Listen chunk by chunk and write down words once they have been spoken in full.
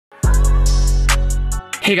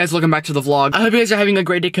Hey guys, welcome back to the vlog. I hope you guys are having a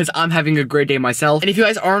great day because I'm having a great day myself. And if you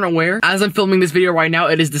guys aren't aware, as I'm filming this video right now,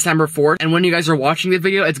 it is December 4th. And when you guys are watching the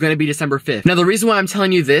video, it's going to be December 5th. Now, the reason why I'm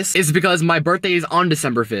telling you this is because my birthday is on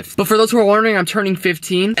December 5th. But for those who are wondering, I'm turning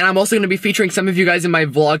 15. And I'm also going to be featuring some of you guys in my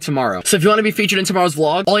vlog tomorrow. So if you want to be featured in tomorrow's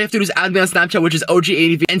vlog, all you have to do is add me on Snapchat, which is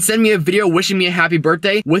OG80V, and send me a video wishing me a happy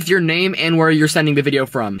birthday with your name and where you're sending the video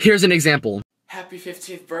from. Here's an example. Happy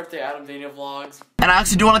 15th birthday, Adam Daniel Vlogs. And I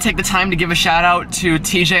actually do want to take the time to give a shout out to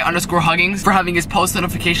TJ_Huggings for having his post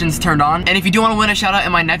notifications turned on. And if you do want to win a shout out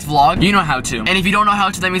in my next vlog, you know how to. And if you don't know how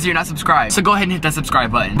to, that means you're not subscribed. So go ahead and hit that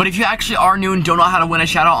subscribe button. But if you actually are new and don't know how to win a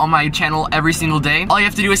shout out on my channel every single day, all you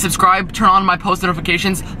have to do is subscribe, turn on my post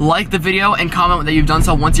notifications, like the video, and comment that you've done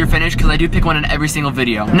so once you're finished, because I do pick one in every single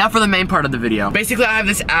video. Now for the main part of the video. Basically, I have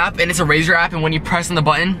this app, and it's a razor app, and when you press on the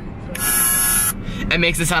button, it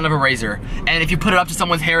makes the sound of a razor. And if you put it up to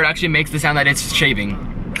someone's hair, it actually makes the sound that it's shaving.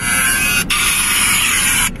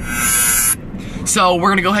 So we're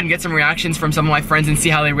gonna go ahead and get some reactions from some of my friends and see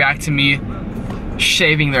how they react to me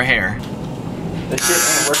shaving their hair. That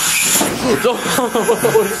shit ain't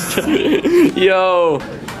working. Yo.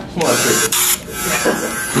 Come on,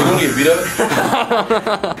 you want to get a beat of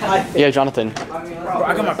it? Yeah, Jonathan. Bro,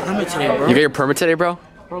 I got my permit today, bro. You got your permit today, bro?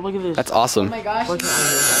 Bro, look at this. That's awesome. Oh my gosh.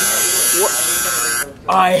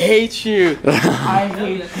 I hate you. I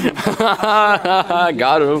hate you.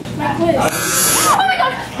 Got him. Oh my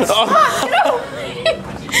god.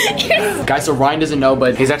 No. Guys, so Ryan doesn't know,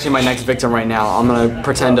 but he's actually my next victim right now. I'm gonna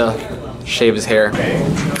pretend to shave his hair.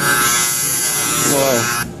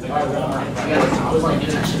 Whoa.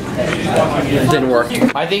 Didn't work.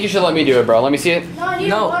 I think you should let me do it, bro. Let me see it.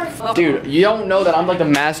 No. Dude, you don't know that I'm like the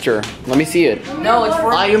master. Let me see it. No, it's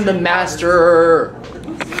for I am the master.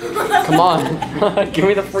 Come on. Give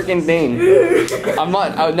me the freaking thing. I'm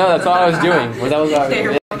not. No, that's not what I was doing. Was that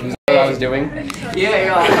what I was doing? Yeah,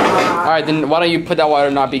 you're like. Alright, then why don't you put that water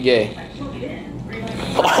not be gay?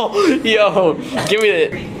 Oh, yo. Give me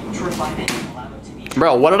it.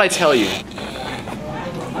 Bro, what did I tell you?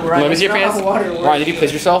 Let me see your pants. Ryan, did you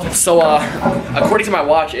piss yourself? So, according to my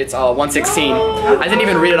watch, it's 1:16. I didn't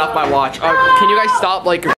even read it off my watch. Can you guys stop,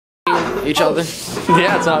 like, each other?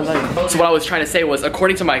 Yeah, it's not like. So what I was trying to say was,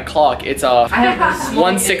 according to my clock, it's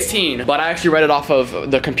 1:16. But I actually read it off of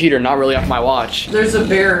the computer, not really off my watch. There's a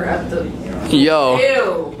bear at the. Yo.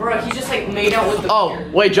 Ew, bro, he just like made out with the. Oh, bear.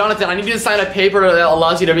 wait, Jonathan, I need you to sign a paper that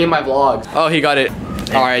allows you to be in my vlogs. Oh, he got it.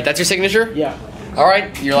 All right, that's your signature? Yeah.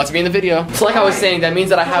 Alright, you're allowed to be in the video. So like I was saying, that means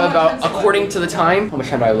that I have about, according to the time, how much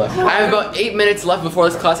time do I have left? I have about 8 minutes left before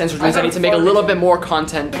this class ends, which means I need to make a little bit more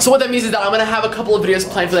content. So what that means is that I'm gonna have a couple of videos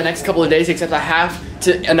planned for the next couple of days, except I have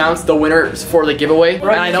to announce the winners for the giveaway.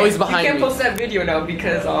 Bro, and I know he's behind you me. can't post that video now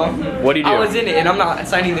because What do you do? I was in it and I'm not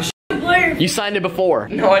signing the shit. You signed it before.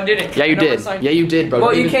 No, I didn't. Yeah, you did. Yeah, you did, bro.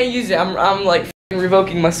 Well, you can't use it. I'm like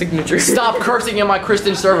revoking my signature. Stop cursing in my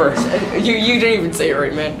Christian server. You didn't even say it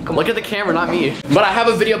right, man. Come on. Look at the camera, not me. But I have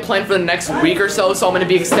a video planned for the next week or so, so I'm going to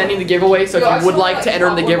be extending the giveaway. So if you would like to enter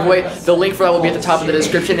in the giveaway, the link for that will be at the top of the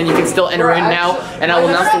description, and you can still enter in now, and I will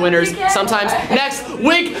announce the winners sometimes next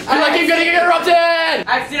week, because I keep getting interrupted! I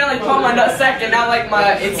accidentally pulled my nutsack and now like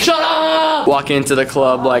my it's Shut up! Walk into the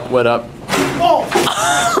club like, what up? Oh.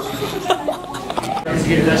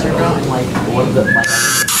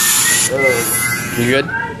 You good?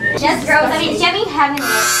 Just gross. I mean, Jimmy having it.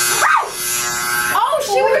 Oh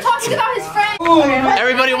shit, we were talking about his friend.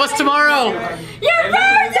 Everybody, what's tomorrow? Your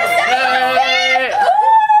birthday!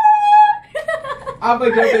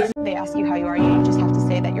 They ask you how you are, you just have to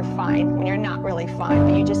say that you're fine when you're not really fine,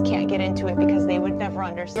 but you just can't get into it because they would never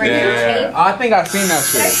understand. Yeah, I think I've seen that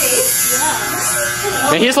shit.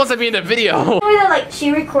 Man, he just wants to be in the video. That, like,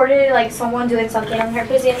 she recorded like someone doing something on her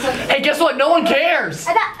pussy and something. Hey, guess what? No one cares.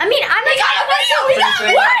 I mean, I'm like,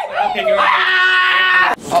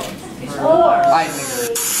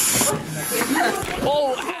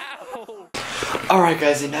 Alright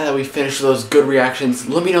guys, and now that we finished those good reactions,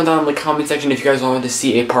 let me know down in the comment section if you guys wanted to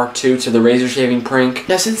see a part 2 to the razor shaving prank.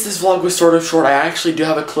 Now since this vlog was sort of short, I actually do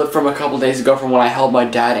have a clip from a couple days ago from when I helped my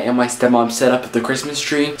dad and my stepmom set up the Christmas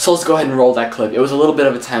tree. So let's go ahead and roll that clip. It was a little bit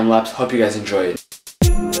of a time lapse. Hope you guys enjoy it.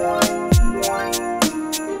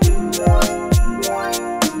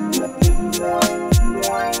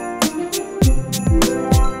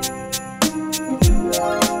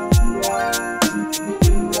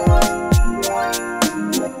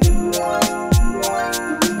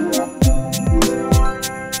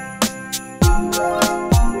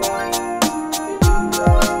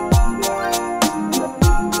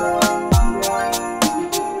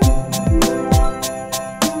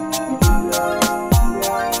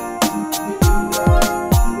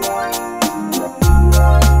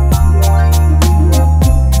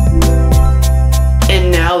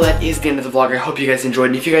 is the end of the vlog. I hope you guys enjoyed.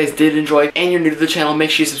 And if you guys did enjoy and you're new to the channel, make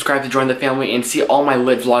sure you subscribe to join the family and see all my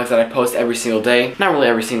lit vlogs that I post every single day. Not really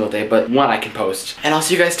every single day, but one I can post. And I'll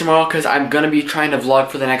see you guys tomorrow because I'm gonna be trying to vlog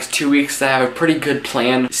for the next 2 weeks. I have a pretty good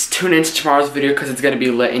plan. Just tune into tomorrow's video because it's gonna be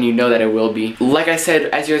lit and you know that it will be. Like I said,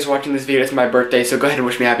 as you guys are watching this video, it's my birthday, so go ahead and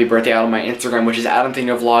wish me a happy birthday out on my Instagram, which is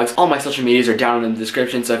AdamThingnoVlogs. All my social medias are down in the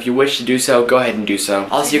description, so if you wish to do so, go ahead and do so.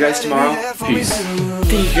 I'll see you guys tomorrow. Peace.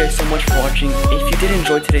 Thank you guys so much for watching. If you did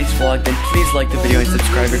enjoy today's vlog, then please like the video and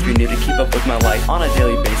subscribe if you're new to keep up with my life on a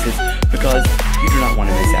daily basis, because you do not want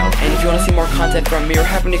to miss out. And if you want to see more content from me or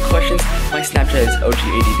have any questions, my Snapchat is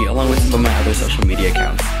OGADB, along with some of my other social media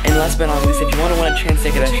accounts. And last but not least, if you want to win a chance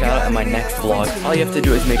to get a shout out in my next vlog, all you have to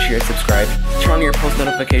do is make sure you're subscribed, turn on your post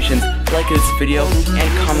notifications, like this video,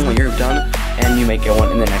 and comment what you've done, and you may get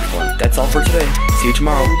one in the next one. That's all for today. See you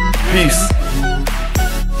tomorrow. Peace.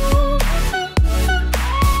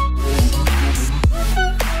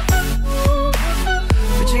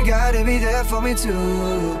 But you gotta be there for me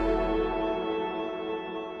too.